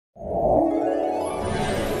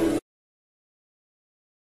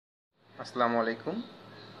আসসালামু আলাইকুম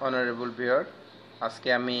honourable viewer. আজকে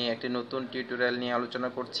আমি একটি নতুন টিউটোরিয়াল নিয়ে আলোচনা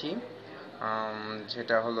করছি,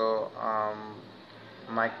 যেটা হলো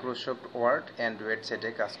মাইক্রোসফট ওয়ার্ড অ্যান্ড্রয়েড সেটে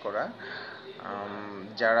কাজ করা।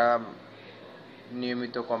 যারা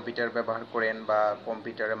নিয়মিত কম্পিউটার ব্যবহার করেন বা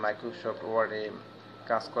কম্পিউটারে মাইক্রোসফট ওয়ার্ডে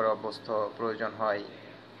কাজ করা অভ্যস্ত প্রয়োজন হয়,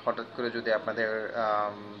 হঠাৎ করে যদি আপনাদের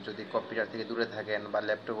যদি কম্পিউটার থেকে দূরে থাকেন বা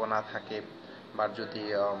ল্যাপটপও না থাকে বা যদি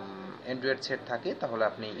অ্যান্ড্রয়েড সেট থাকে, তাহলে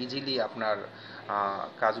আপনি ইজিলি আপনার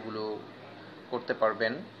কাজগুলো করতে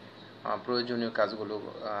পারবেন, প্রয়োজনীয় কাজগুলো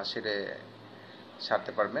সেরে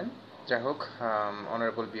সারতে পারবেন। যাই হোক,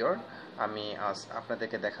 অনারেবল ভিউয়ার, আমি আজ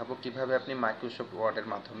আপনাদেরকে দেখাবো কিভাবে আপনি মাইক্রোসফট ওয়ার্ডের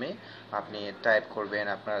মাধ্যমে আপনি টাইপ করবেন,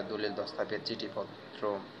 আপনার দলিল দস্তাবেজ চিঠিপত্র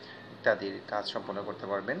ইত্যাদির কাজ সম্পন্ন করতে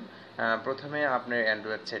পারবেন। প্রথমে আপনার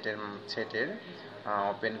অ্যান্ড্রয়েড সেটের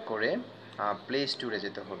ওপেন করে প্লে স্টোরে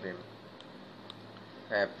যেতে হবে।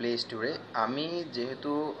 প্লে স্টোরে আমি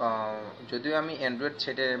যেহেতু যদিও আমি অ্যান্ড্রয়েড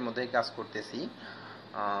সেটের মধ্যে কাজ করতেছি,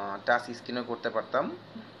 টাচ স্ক্রিনও করতে পারতাম,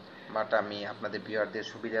 বাট আমি আপনাদের ভিউয়ারদের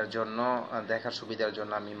সুবিধার জন্য, দেখার সুবিধার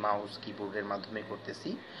জন্য আমি মাউস কিবোর্ডের মাধ্যমে করতেছি,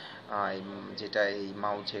 যেটা এই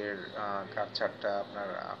মাউসের কার্সারটা আপনার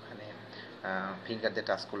এখানে ফিঙ্গার দিয়ে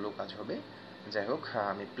টাচ করলেও কাজ হবে। যাই হোক,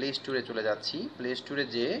 আমি প্লে স্টোরে চলে যাচ্ছি। প্লে স্টোরে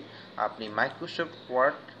যেয়ে আপনি মাইক্রোসফট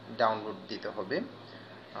ওয়ার্ড ডাউনলোড দিতে হবে।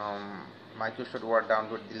 মাইক্রোসফট ওয়ার্ড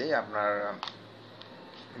ডাউনলোড দিলে আপনার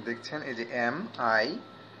দেখছেন এই যে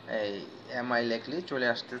এম আই লেখলে চলে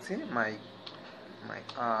আসতেছে মাই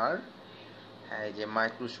আর এই যে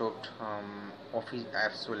মাইক্রোসফট অফিস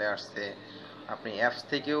অ্যাপস চলে আসছে। আপনি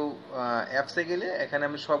অ্যাপসে গেলে এখানে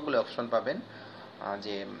আপনি সবগুলো অপশন পাবেন,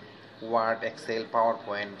 যে ওয়ার্ড, এক্সেল, পাওয়ার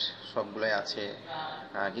পয়েন্ট সবগুলোই আছে।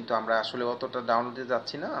 কিন্তু আমরা আসলে অতটা ডাউনলোডে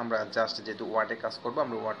যাচ্ছি না, আমরা জাস্ট যেহেতু ওয়ার্ডে কাজ করবো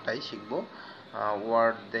আমরা ওয়ার্ডটাই শিখবো।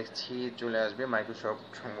 ওয়ার্ড দেখছি চলে আসবে,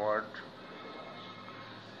 মাইক্রোসফট ওয়ার্ড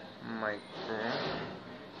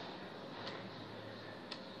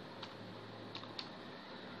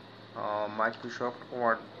মাইক্রোসফট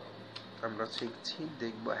ওয়ার্ড আমরা শিখছি,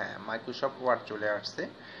 দেখবো। হ্যাঁ, মাইক্রোসফট ওয়ার্ড চলে আসছে।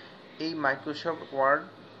 এই মাইক্রোসফট ওয়ার্ড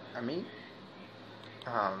আমি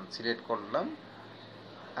সিলেক্ট করলাম।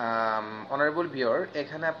 অনারেবল ভিউয়ার,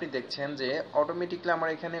 এখানে আপনি দেখছেন যে অটোমেটিকলি আমার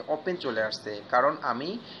এখানে ওপেন চলে আসছে, কারণ আমি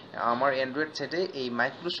আমার অ্যান্ড্রয়েড সেটে এই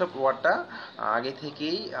মাইক্রোসফট ওয়ার্ডটা আগে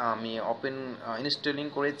থেকেই আমি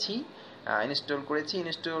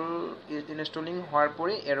ইনস্টলিং হওয়ার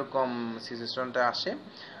পরে এরকম সিচুয়েশনটা আসে।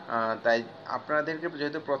 তাই আপনাদেরকে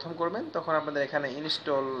যেহেতু প্রথম করবেন, তখন আপনাদের এখানে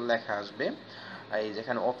ইনস্টল লেখা আসবে। এই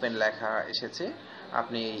যেখানে ওপেন লেখা এসেছে,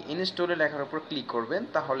 আপনি ইনস্টলে লেখার উপর ক্লিক করবেন,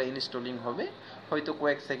 তাহলে ইনস্টলিং হবে। হয়তো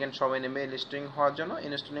কয়েক সেকেন্ড সময় নেবে ইনস্টলিং হওয়ার জন্য।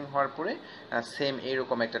 ইনস্টলিং হওয়ার পরে সেম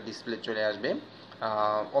এইরকম একটা ডিসপ্লে চলে আসবে,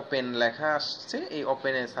 ওপেন লেখা আসছে। এই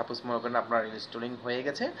ওপেনে সাপোজ মনে করেন আপনার ইনস্টলিং হয়ে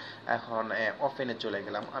গেছে, এখন ওপেনে চলে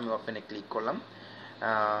গেলাম, আমি ওপেনে ক্লিক করলাম।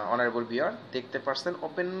 অনারেবল ভিউয়ার, দেখতে পাচ্ছেন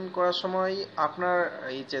ওপেন করার সময়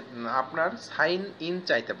আপনার সাইন ইন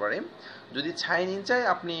চাইতে পারে। যদি সাইন ইন চাই,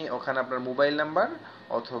 আপনি ওখানে আপনার মোবাইল নাম্বার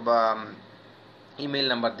অথবা ইমেল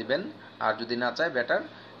নাম্বার দিবেন, আর যদি না চায় বেটার।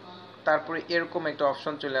 তারপরে এরকম একটা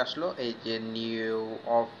অপশন চলে আসলো, এই যে নিউ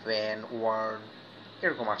ওপেন ওয়ার্ড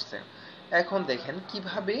এরকম আসছে। এখন দেখেন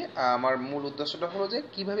কিভাবে, আমার মূল উদ্দেশ্যটা হলো যে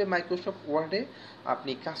কিভাবে মাইক্রোসফট ওয়ার্ডে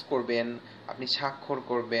আপনি কাজ করবেন, আপনি স্বাক্ষর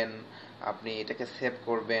করবেন, আপনি এটাকে সেভ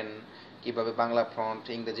করবেন, কিভাবে বাংলা ফন্ট,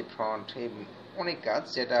 ইংরেজি ফন্ট, এই অনেক কাজ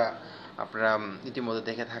যেটা আপনারা ইতিমধ্যে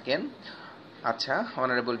দেখে থাকেন। আচ্ছা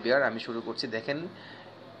অনারেবল ভিউয়ার, আমি শুরু করছি। দেখেন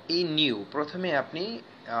এই প্রথমে আপনি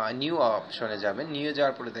নিউ অপশনে যাবেন। নিউ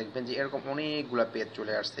যাওয়ার পরে দেখবেন যে এরকম অনেকগুলা পেজ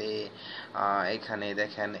চলে আসছে। এখানে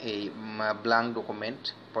দেখেন এই ব্ল্যাঙ্ক ডকুমেন্ট,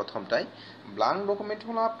 প্রথমটাই ব্ল্যাঙ্ক ডকুমেন্ট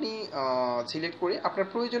হলো আপনি সিলেক্ট করে আপনার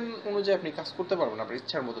প্রয়োজন অনুযায়ী আপনি কাজ করতে পারবেন, আপনার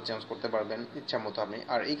ইচ্ছার মতো চেঞ্জ করতে পারবেন, ইচ্ছা মতো আপনি।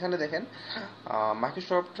 আর এইখানে দেখেন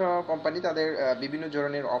মাইক্রোসফট কোম্পানি তাদের বিভিন্ন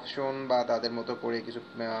ধরনের অপশন বা তাদের মতো করে কিছু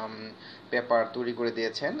পেপার তৈরি করে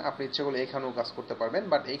দিয়েছেন, আপনি ইচ্ছা করলে এখানেও কাজ করতে পারবেন।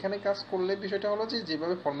 বাট এখানে কাজ করলে বিষয়টা হলো যে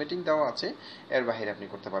যেভাবে ফরম্যাটিং দেওয়া আছে এর বাইরে আপনি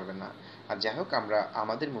করতে পারবেন না। আর যাই হোক, আমরা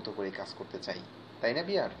আমাদের মতো করে কাজ করতে চাই, তাই না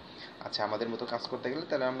বিয়ার? আচ্ছা, আমাদের মতো কাজ করতে গেলে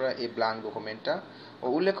তাহলে আমরা এই ব্ল্যাঙ্ক ডকুমেন্টটা,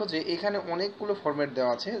 উল্লেখ্য যে এখানে অনেকগুলো ফরম্যাট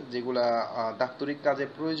দেওয়া আছে যেগুলা দাপ্তরিক কাজে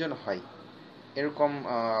প্রয়োজন হয়, এরকম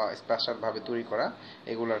স্পেশালভাবে তৈরি করা।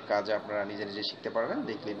 এগুলোর কাজ আপনারা নিজে নিজে শিখতে পারবেন,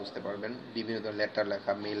 দেখলেই বুঝতে পারবেন। বিভিন্ন ধরনের লেটার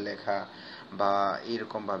লেখা, মেল লেখা বা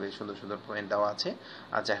এরকমভাবে সুন্দর সুন্দর পয়েন্ট দেওয়া আছে।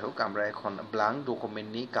 আর যাই হোক, আমরা এখন ব্ল্যাঙ্ক ডকুমেন্ট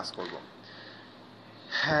নিয়ে কাজ করব।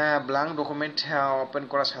 হ্যাঁ, ব্ল্যাঙ্ক ডকুমেন্ট ওপেন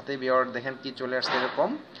করার সাথে বিয়ার দেখেন কি চলে আসছে এরকম।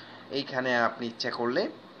 এইখানে আপনি ইচ্ছা করলে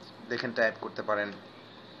দেখেন টাইপ করতে পারেন।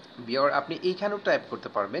 বিয়ার আপনি এইখানেও টাইপ করতে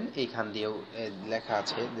পারবেন, এইখান দিয়েও লেখা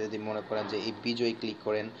আছে। যদি মনে করেন যে এই বিজয় ক্লিক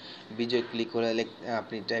করেন, বিজয় ক্লিক করে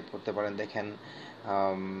আপনি টাইপ করতে পারেন। দেখেন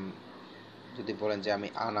যদি বলেন যে আমি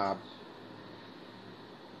আনাব,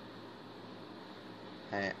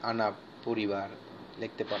 হ্যাঁ আনাব পরিবার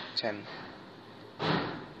লিখতে পারছেন।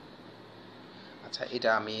 আচ্ছা, এটা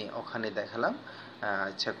আমি ওখানে দেখালাম।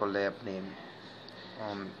 ইচ্ছা করলে আপনি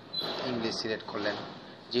ইংলিশ সিলেক্ট করলেন।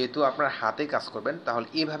 যেহেতু আপনার হাতে কাজ করবেন তাহলে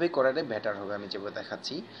এইভাবে করাটাই বেটার হবে, আমি যেভাবে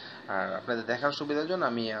দেখাচ্ছি। আর আপনাদের দেখার সুবিধার জন্য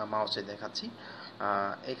আমি মাউসে দেখাচ্ছি।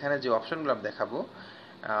 এখানে যে অপশনগুলো আমি দেখাবো,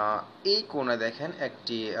 এই কোণে দেখেন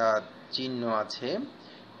একটি চিহ্ন আছে।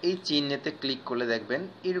 এই চিহ্নেতে ক্লিক করলে দেখবেন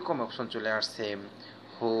এরকম অপশন চলে আসছে।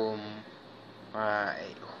 হোম,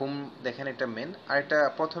 হোম দেখেন এটা মেন। আর এটা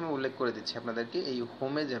প্রথমে উল্লেখ করে দিচ্ছি আপনাদেরকে, এই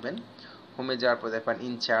হোমে যাবেন। হোমে যাওয়ার পর দেখবেন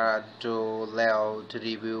in charge, draw, layout,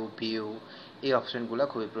 review, view, এই অপশনগুলো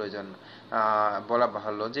খুবই প্রয়োজন। বলা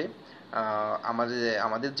বাহুল্য যে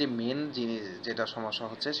আমাদের যে মেন জিনিস যেটা সমস্যা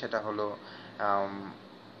হচ্ছে সেটা হলো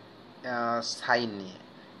সাইন নিয়ে।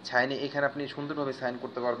 সাইনে এখানে আপনি সুন্দরভাবে সাইন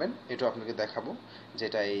করতে পারবেন, এটাও আপনাকে দেখাবো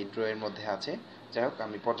যেটা এই ড্রয়ের মধ্যে আছে। যাই হোক,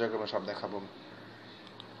 আমি পর্যায়ক্রমে সব দেখাবো।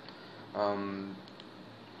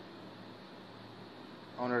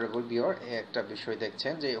 অনারেবল ভিউয়ার, একটা বিষয়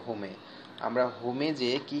দেখছেন যে হোমে, আমরা হোমে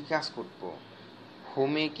যে কি কাজ করব,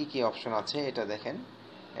 হোমে কি কি অপশন আছে এটা দেখেন।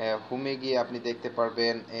 হোমে গিয়ে আপনি দেখতে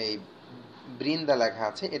পারবেন এই বৃন্দা লেখা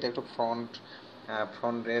আছে, এটা একটু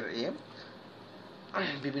ফ্রন্টের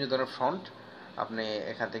বিভিন্ন ধরনের ফন্ট। আপনি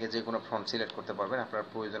এখান থেকে যে কোনো ফন্ট সিলেক্ট করতে পারবেন আপনার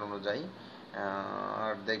প্রয়োজন অনুযায়ী।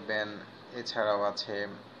 আর দেখবেন এছাড়াও আছে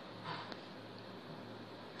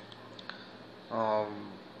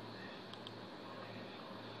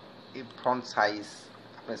এই ফন্ট সাইজ,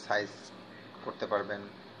 আপনি সাইজ করতে পারবেন।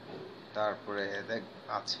 তারপরে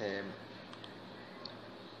আছে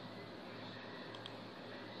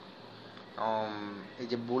এই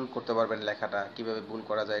যে বুল করতে পারবেন, লেখাটা কিভাবে বুল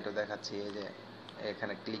করা যায় এটা দেখাচ্ছি। এই যে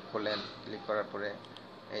এখানে ক্লিক করলেন, ক্লিক করার পরে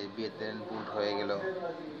এই বিয়েতে বুল হয়ে গেল।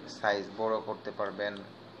 সাইজ বড় করতে পারবেন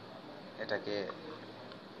এটাকে,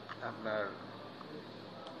 আপনার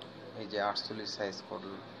এই যে 48 সাইজ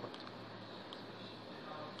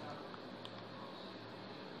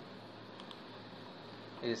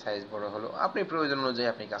এই সাইজ বড় হলো, আপনি প্রয়োজন অনুযায়ী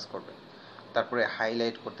আপনি কাজ করবেন। তারপরে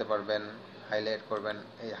হাইলাইট করতে পারবেন, হাইলাইট করবেন,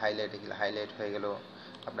 এই হাইলাইটে গেলে হাইলাইট হয়ে গেল।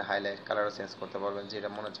 আপনি হাইলাইট কালারও চেঞ্জ করতে পারবেন, যেটা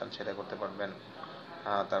মনে চান সেটা করতে পারবেন।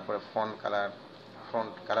 তারপরে ফন্ট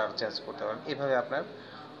কালার চেঞ্জ করতে পারবেন। এভাবে আপনার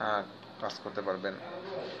কাজ করতে পারবেন।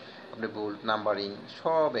 আপনি বোল্ড, নাম্বারিং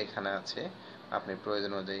সব এখানে আছে, আপনি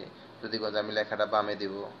প্রয়োজন অনুযায়ী। যদি আমি লেখাটা বামে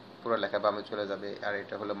দিব, পুরো লেখা বামে চলে যাবে, আর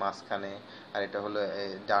এটা হলো মাঝখানে, আর এটা হলো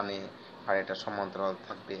ডানে, আর এটা সমান্তরাল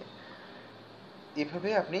থাকবে। এভাবে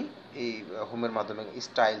আপনি এই হোমের মাধ্যমে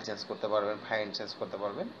স্টাইল চেঞ্জ করতে পারবেন, ফাইন্ড চেঞ্জ করতে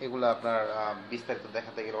পারবেন। এগুলো আপনার বিস্তারিত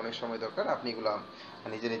দেখাতে গেলে অনেক সময় দরকার, আপনি এগুলো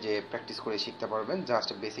নিজে নিজে প্র্যাকটিস করে শিখতে পারবেন। জাস্ট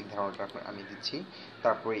বেসিক ধারণাটা আমি দিচ্ছি।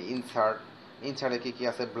 তারপরে ইনসার্টে কি কি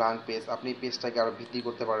আছে, ব্ল্যাঙ্ক পেজ, আপনি পেজটাকে আরও বৃদ্ধি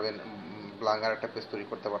করতে পারবেন, ব্ল্যাঙ্ক আর একটা পেজ তৈরি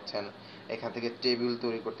করতে পারছেন। এখান থেকে টেবিল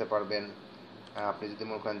তৈরি করতে পারবেন। আপনি যদি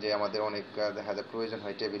মনে করেন যে আমাদের অনেক দেখা যায় প্রয়োজন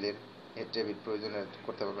হয় টেবিলের, এই টেবিল প্রয়োজনে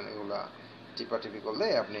করতে পারবেন। এগুলা টিপাটিপি করলে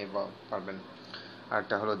আপনি পারবেন।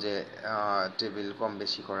 আরেকটা হলো যে টেবিল কম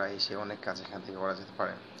বেশি করা, এসে অনেক কাজ এখান থেকে করা যেতে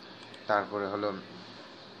পারে। তারপরে হলো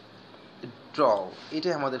ড্র,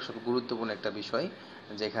 এটাই আমাদের সব গুরুত্বপূর্ণ একটা বিষয়,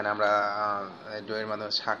 যেখানে আমরা ড্রয়ের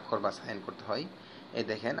মাধ্যমে স্বাক্ষর বা সাইন করতে হয়। এই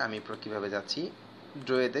দেখেন আমি কীভাবে যাচ্ছি,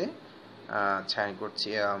 ড্রয়েতে সাইন করছি,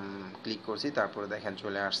 ক্লিক করছি, তারপরে দেখেন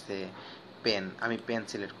চলে আসছে পেন। আমি পেন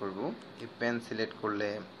সিলেক্ট করব। এই পেন সিলেক্ট করলে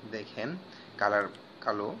দেখেন কালার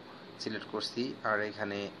কালো সিলেক্ট করছি। আর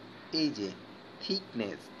এখানে এই যে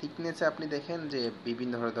থিকনেসে আপনি দেখেন যে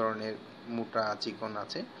বিভিন্ন ধরনের মোটা চিকন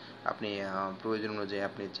আছে। আপনি প্রয়োজন অনুযায়ী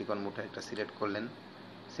আপনি চিকন মোটা একটা সিলেক্ট করলেন।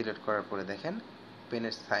 সিলেক্ট করার পরে দেখেন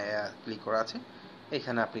পেনের ক্লিক করা আছে,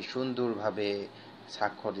 এখানে আপনি সুন্দরভাবে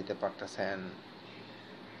স্বাক্ষর দিতে পারতেছেন।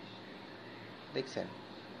 দেখছেন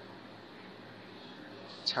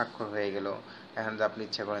স্বাক্ষর হয়ে গেল। এখন যদি আপনি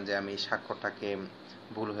ইচ্ছা করেন যে আমি স্বাক্ষরটাকে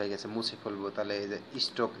ভুল হয়ে গেছে মুছে ফেলবো, তাহলে এই যে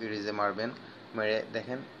স্ট্রোক ইরেজে মারবেন, মেরে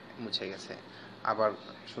দেখেন মুছে গেছে। আবার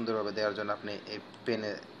সুন্দরভাবে দেওয়ার জন্য আপনি এই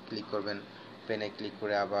পেনে ক্লিক করবেন, পেনে ক্লিক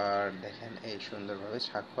করে আবার দেখেন এই সুন্দরভাবে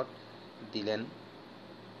স্বাক্ষর দিলেন।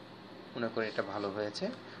 মনে করি এটা ভালো হয়েছে,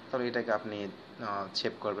 তাহলে এটাকে আপনি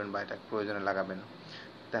সেভ করবেন বা এটা প্রয়োজনে লাগাবেন।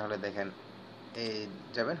 তাহলে দেখেন এই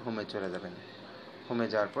যাবেন হোমে চলে যাবেন। হোমে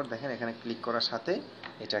যাওয়ার পর দেখেন এখানে ক্লিক করার সাথে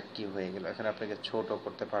এটা কি হয়ে গেল, এখানে আপনাকে ছোট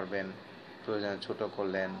করতে পারবেন, প্রয়োজনে ছোট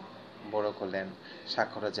করলেন, বড় করলেন,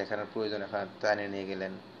 স্বাক্ষর যেখানে প্রয়োজন এখানে টানে নিয়ে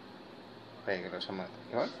গেলেন, হয়ে গেল সময়।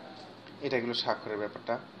 এটা গেল স্বাক্ষরের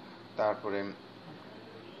ব্যাপারটা। তারপরে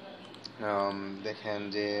দেখেন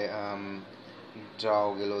যে ড্রাও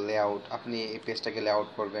গেল, লেআউট, আপনি এই পেজটাকে লেআউট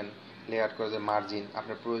করবেন। লেআউট করে যে মার্জিন,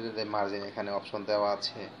 আপনার প্রয়োজন যে মার্জিন এখানে অপশন দেওয়া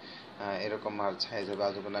আছে। এরকম মার্জ সাইজ হবে,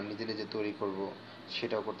 আর যখন আমি নিজে নিজে তৈরি করব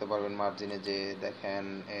সেটাও করতে পারবেন মার্জিনে। যে দেখেন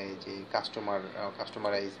এই যে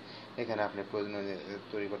কাস্টমারাইজ, এখানে আপনি প্রয়োজনীয়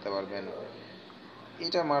তৈরি করতে পারবেন।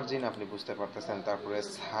 এটা মার্জিন আপনি বুঝতে পারতেছেন। তারপরে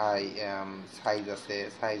সাইজ আছে,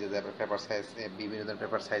 সাইজ আছে, পেপার সাইজ, বিভিন্ন ধরনের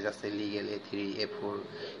পেপার সাইজ আছে, লিগেল A3 A4,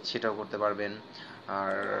 সেটাও করতে পারবেন।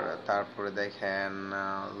 আর তারপরে দেখেন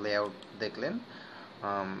লেআউট দেখলেন,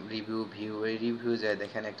 ভিউ, এই রিভিউ যায়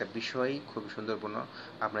দেখেন একটা বিষয় খুব সুন্দরপূর্ণ,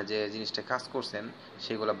 আপনার যে জিনিসটা কাজ করছেন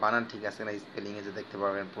সেগুলো বানান ঠিক আছে না, স্পেলিংয়ে যে দেখতে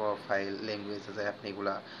পারবেন, প্রোফাইল ল্যাঙ্গুয়েজে যায় আপনি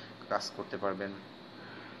এগুলা কাজ করতে পারবেন।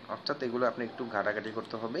 অর্থাৎ এগুলো আপনি একটু ঘাটাঘাটি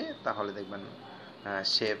করতে হবে, তাহলে দেখবেন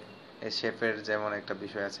শেপ। এই শেপের যেমন একটা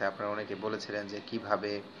বিষয় আছে, আপনারা অনেকে বলেছিলেন যে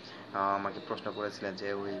কিভাবে, আমাকে প্রশ্ন করেছিলেন যে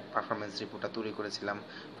ওই পারফরমেন্স রিপোর্টটা তৈরি করেছিলাম,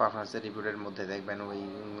 পারফরমেন্স রিপোর্টের মধ্যে দেখবেন ওই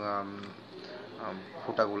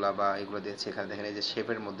ফুটাগুলা বা এগুলো দিয়েছে, এখানে দেখেন এই যে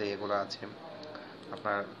শেপের মধ্যে এগুলো আছে।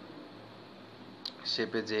 আপনার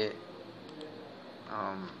শেপে যে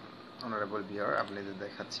অনারেবল ভিউয়ার আপনাদের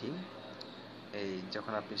দেখাচ্ছি, এই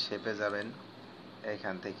যখন আপনি শেপে যাবেন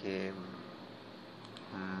এখান থেকে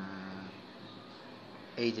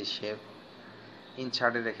এই যে শেপ,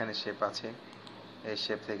 ইনচার্টের এখানে শেপ আছে, এই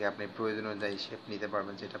শেপ থেকে আপনি প্রয়োজন অনুযায়ী শেপ নিতে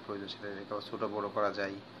পারবেন, যেটা প্রয়োজন সেটা রেখে ছোটো বড়ো করা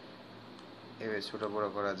যায়, এভাবে ছোটো বড়ো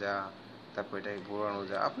করা যায়, তারপর এটাকে ঘোরানো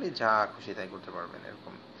যায়, আপনি যা খুশি তাই করতে পারবেন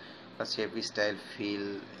এরকম। শেপ, স্টাইল, ফিল,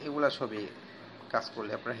 এগুলা সবই কাজ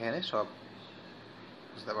করলে আপনার এখানে সব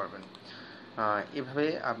বুঝতে পারবেন। এভাবে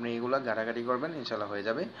আপনি এগুলা ঘাটাঘাটি করবেন, ইনশাল্লাহ হয়ে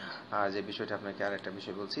যাবে। আর যে বিষয়টা আপনাকে আর একটা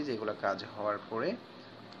বিষয় বলছি, যে এগুলো কাজ হওয়ার পরে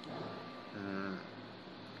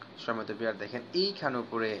সময় তো বিয়ার দেখেন এইখানে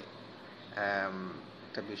উপরে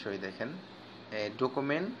একটা বিষয় দেখেন,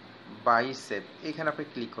 ডকুমেন্ট বাই সেভ, এখানে আপনি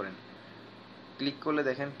ক্লিক করেন। ক্লিক করলে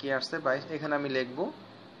দেখেন কি আসছে বাই, এখানে আমি লিখবো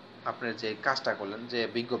আপনার যে কাজটা করলেন, যে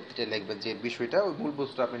বিজ্ঞপ্তিটা লিখবেন, যে বিষয়টা ওই মূল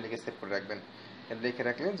বস্তু আপনি লিখে সেভ করে রাখবেন। লিখে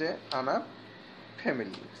রাখলেন যে আনাপ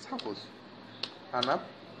ফ্যামিলি, সাপোজ আনাপ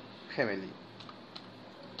ফ্যামিলি,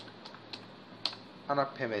 আনাপ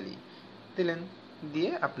ফ্যামিলি দিলেন,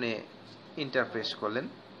 দিয়ে আপনি ইন্টারপ্রেস করলেন,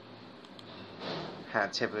 হ্যাঁ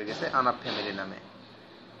সেভ হয়ে গেছে আনাপ ফ্যামিলি নামে।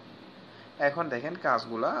 এখন দেখেন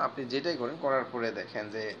কাজগুলা আপনি যেটাই করেন, করার পরে দেখেন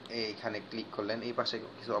যে এইখানে ক্লিক করলেন, এই পাশে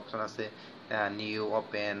কিছু অপশন আছে, new,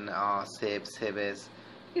 open, save, save age,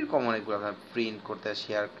 এরকম অনেকগুলো, প্রিন্ট করতে,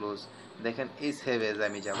 শেয়ার, ক্লোজ। দেখেন এই সেভ এজ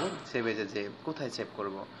আমি যাব, সেভ এজে যে কোথায় সেভ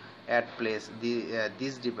করব, অ্যাড প্লেস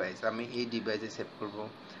দিস ডিভাইস, আমি এই ডিভাইসে সেভ করব।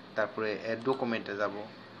 তারপরে ডকুমেন্টে যাব,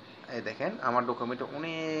 এই দেখেন আমার ডকুমেন্টে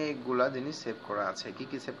অনেকগুলা জিনিস সেভ করা আছে। কি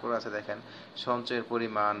কি সেভ করা আছে দেখেন, সঞ্চয়ের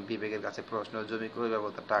পরিমাণ, বিবেকের কাছে প্রশ্ন, জমি ক্রয়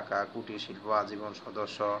বাবদ টাকা, কুটির শিল্প, আজীবন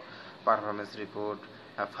সদস্য, performance report,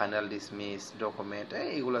 final dismiss, document,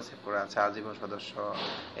 এইগুলো সেভ করা আছে, আজীবন সদস্য,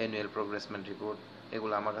 অ্যানুয়াল প্রোগ্রেসমেন্ট রিপোর্ট,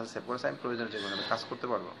 এগুলো আমার কাছে সেভ করেছে, আমি প্রয়োজন যেগুলো আমি কাজ করতে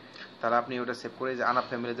পারবো। তাহলে আপনি ওটা সেভ করে, যে আনাপ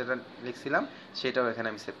ফ্যামিলি যেটা লিখছিলাম সেটাও এখানে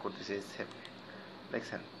আমি সেভ করতেছি, সেভ,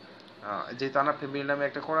 দেখছেন। যেহেতু আনাপ ফ্যামিলি নামে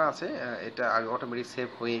একটা করা আছে, এটা আগে অটোমেটিক সেভ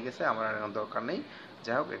হয়ে গেছে, আমার আর দরকার নেই।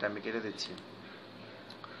 যাই হোক, এটা আমি কেটে দিচ্ছি।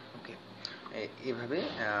 ওকে, এইভাবে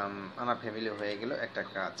আনাপ ফ্যামিলি হয়ে গেল একটা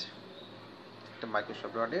কাজ, একটা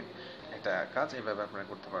মাইক্রোসফট ওয়ার্ডের একটা কাজ, এভাবে আপনারা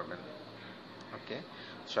করতে পারবেন। ওকে,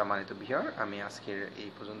 সম্মানিত ভিউয়ার, আমি আজকের এই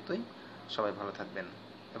পর্যন্তই। সবাই ভালো থাকবেন,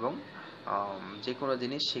 এবং যে কোনো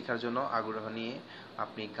জিনিস শেখার জন্য আগ্রহ নিয়ে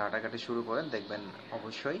আপনি ঘাটাঘাটি শুরু করেন, দেখবেন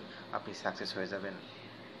অবশ্যই আপনি সাকসেস হয়ে যাবেন।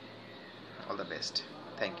 All the best.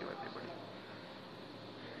 Thank you, everybody.